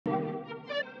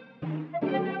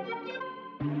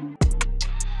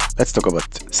Let's talk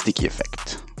about sticky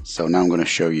effect. So now I'm going to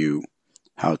show you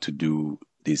how to do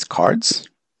these cards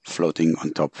floating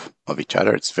on top of each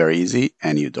other. It's very easy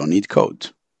and you don't need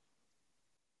code.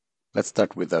 Let's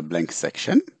start with a blank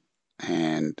section.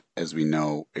 And as we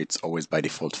know, it's always by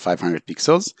default 500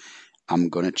 pixels. I'm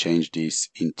going to change this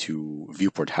into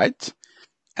viewport height,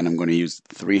 and I'm going to use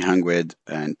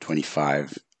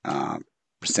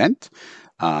 325%.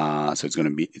 So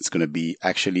it's going to be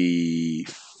actually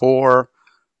 4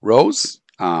 rows,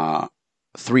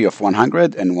 3 of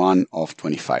 100 and 1 of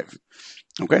 25.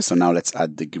 Okay, so now let's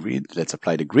add the grid. Let's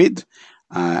apply the grid.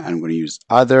 I'm going to use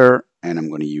other, and I'm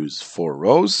going to use 4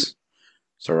 rows.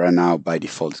 So right now, by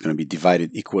default, it's going to be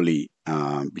divided equally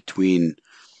between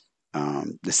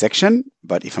the section.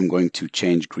 But if I'm going to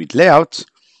change grid layout,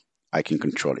 I can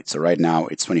control it. So right now,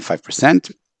 it's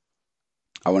 25%.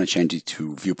 I want to change it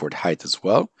to viewport height as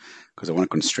well, because I want to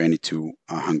constrain it to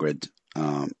 100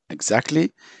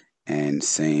 exactly. And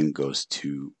same goes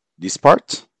to this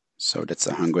part. So that's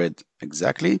 100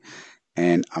 exactly.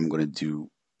 And I'm going to do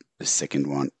the second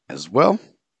one as well.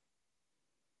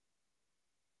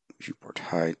 Viewport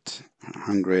height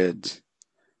 100,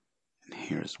 and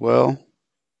here as well.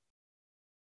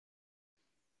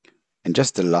 And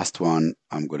just the last one,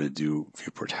 I'm going to do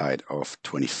viewport height of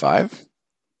 25.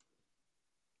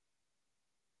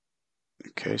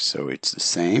 Okay, so it's the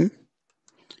same.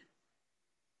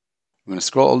 I'm going to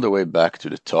scroll all the way back to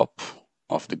the top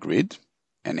of the grid,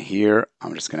 and here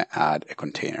I'm just going to add a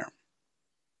container.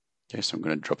 Okay, so I'm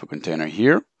going to drop a container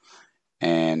here,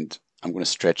 and I'm going to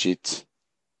stretch it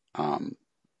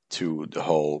to the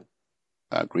whole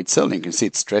grid cell. And you can see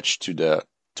it's stretched to the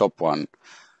top one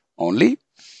only,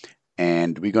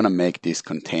 and we're going to make this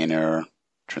container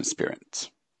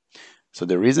transparent. So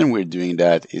the reason we're doing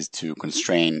that is to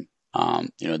constrain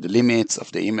the limits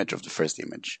of the image of the first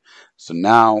image. So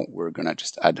now we're going to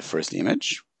just add the first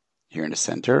image here in the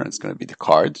center, and it's going to be the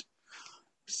card.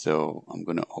 So I'm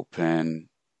going to open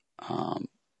the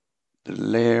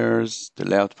layers, the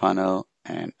layout panel,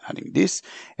 and adding this,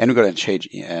 and we're going to change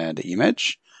the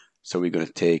image. So we're going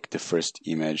to take the first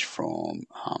image from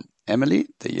Emily,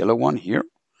 the yellow one here,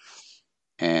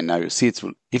 and now you see if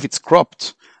it's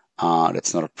cropped,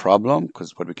 that's not a problem,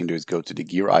 because what we can do is go to the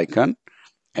gear icon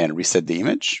and reset the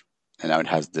image, and now it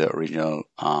has the original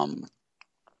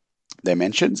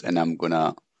dimensions. And I'm going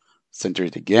to center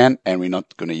it again, and we're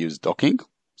not going to use docking,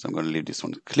 so I'm going to leave this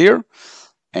one clear,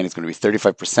 and it's going to be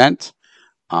 35%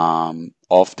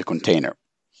 of the container.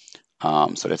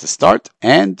 So that's a start.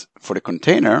 And for the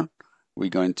container, we're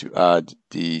going to add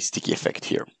the sticky effect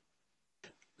here.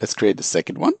 Let's create the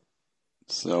second one.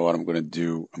 So what I'm going to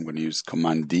do, I'm going to use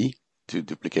Command D to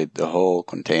duplicate the whole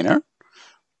container.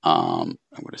 I'm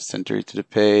going to center it to the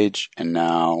page, and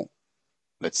now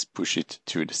let's push it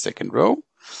to the second row.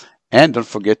 And don't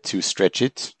forget to stretch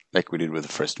it like we did with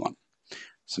the first one.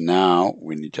 So now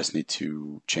we just need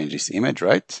to change this image,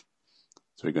 right?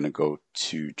 So we're going to go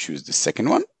to choose the second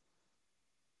one,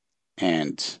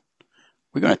 and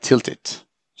we're going to tilt it.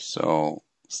 So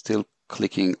still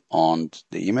clicking on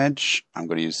the image, I'm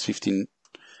going to use 15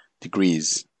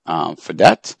 degrees for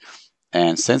that.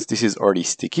 And since this is already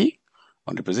sticky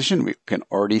on the position, we can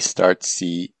already start to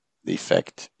see the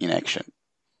effect in action.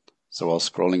 So while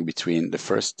scrolling between the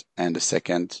first and the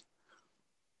second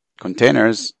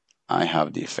containers, I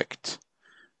have the effect.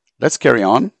 Let's carry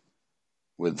on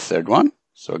with the third one.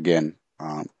 So again,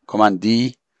 Command D,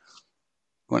 I'm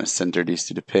going to center this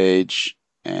to the page,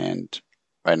 and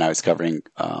right now it's covering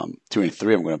 2 and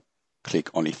 3. I'm going to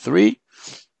click only 3,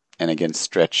 and again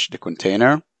stretch the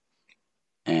container,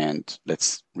 and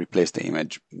let's replace the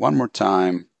image one more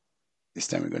time. This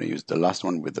time we're going to use the last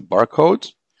one with the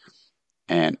barcode,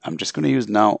 and I'm just going to use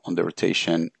now on the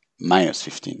rotation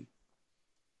 -15.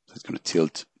 So it's going to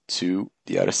tilt to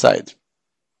the other side.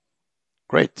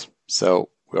 Great. So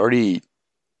we already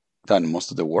done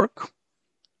most of the work.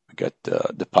 We got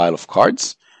the pile of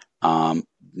cards.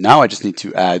 Now I just need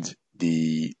to add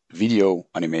the video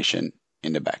animation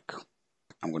in the back.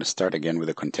 I'm going to start again with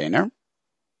a container.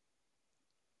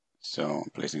 So I'm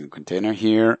placing a container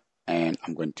here, and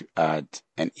I'm going to add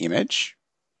an image.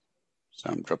 So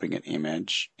I'm dropping an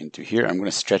image into here. I'm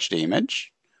going to stretch the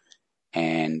image,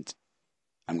 and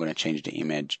I'm going to change the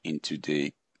image into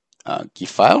the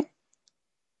GIF file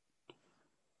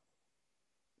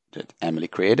that Emily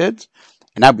created.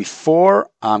 And now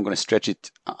before I'm going to stretch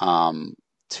it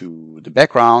to the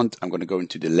background, I'm going to go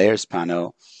into the layers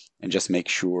panel and just make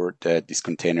sure that this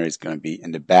container is going to be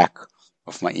in the back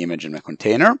of my image in my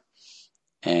container.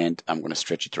 And I'm going to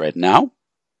stretch it right now.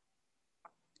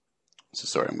 So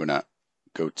sorry, I'm going to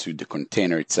go to the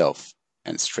container itself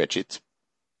and stretch it.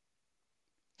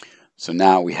 So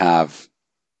now we have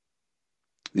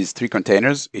these 3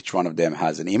 containers. Each one of them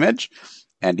has an image.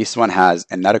 And this one has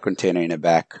another container in the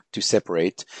back to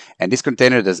separate. And this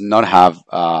container does not have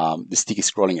the sticky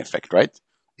scrolling effect, right?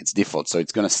 It's default. So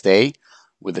it's going to stay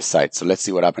with the site. So let's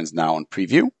see what happens now on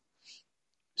preview.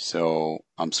 So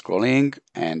I'm scrolling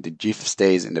and the GIF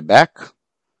stays in the back.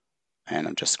 And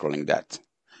I'm just scrolling that.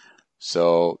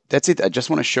 So that's it. I just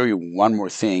want to show you one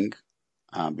more thing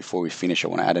before we finish. I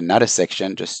want to add another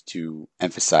section just to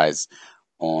emphasize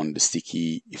on the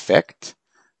sticky effect.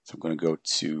 So I'm going to go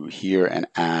to here and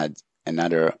add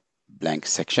another blank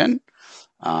section.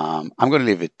 I'm going to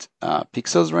leave it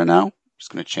pixels right now. I'm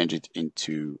just going to change it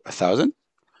into 1000.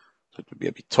 So it will be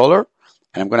a bit taller.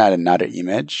 And I'm going to add another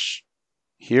image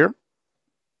here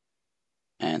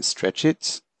and stretch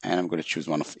it. And I'm going to choose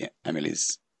one of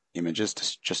Emily's images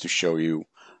just to show you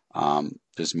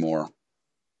there's more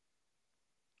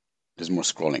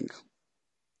scrolling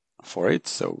for it.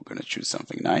 So we're going to choose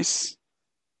something nice.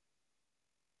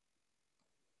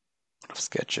 Of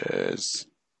sketches.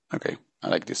 Okay, I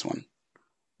like this one.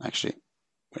 Actually, I'm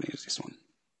going to use this one.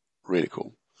 Really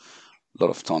cool. A lot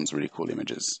of tons, really cool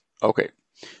images. Okay,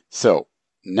 so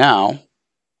now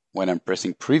when I'm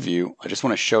pressing preview, I just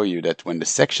want to show you that when the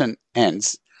section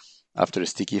ends, after the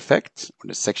sticky effect, when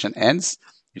the section ends,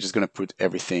 you're just going to put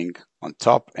everything on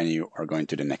top and you are going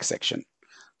to the next section.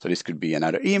 So this could be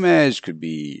another image, could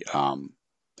be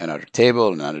another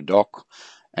table, another doc.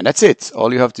 And that's it.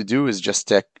 All you have to do is just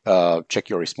check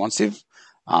your responsive,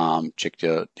 check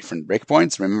the different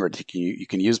breakpoints. Remember, you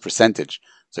can use percentage.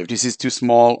 So if this is too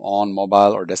small on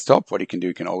mobile or desktop, what you can do,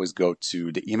 you can always go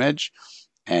to the image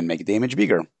and make the image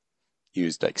bigger.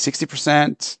 Use like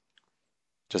 60%.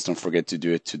 Just don't forget to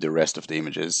do it to the rest of the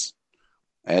images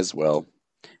as well.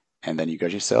 And then you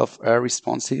got yourself a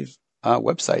responsive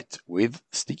website with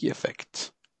sticky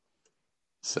effect.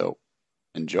 So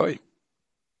enjoy.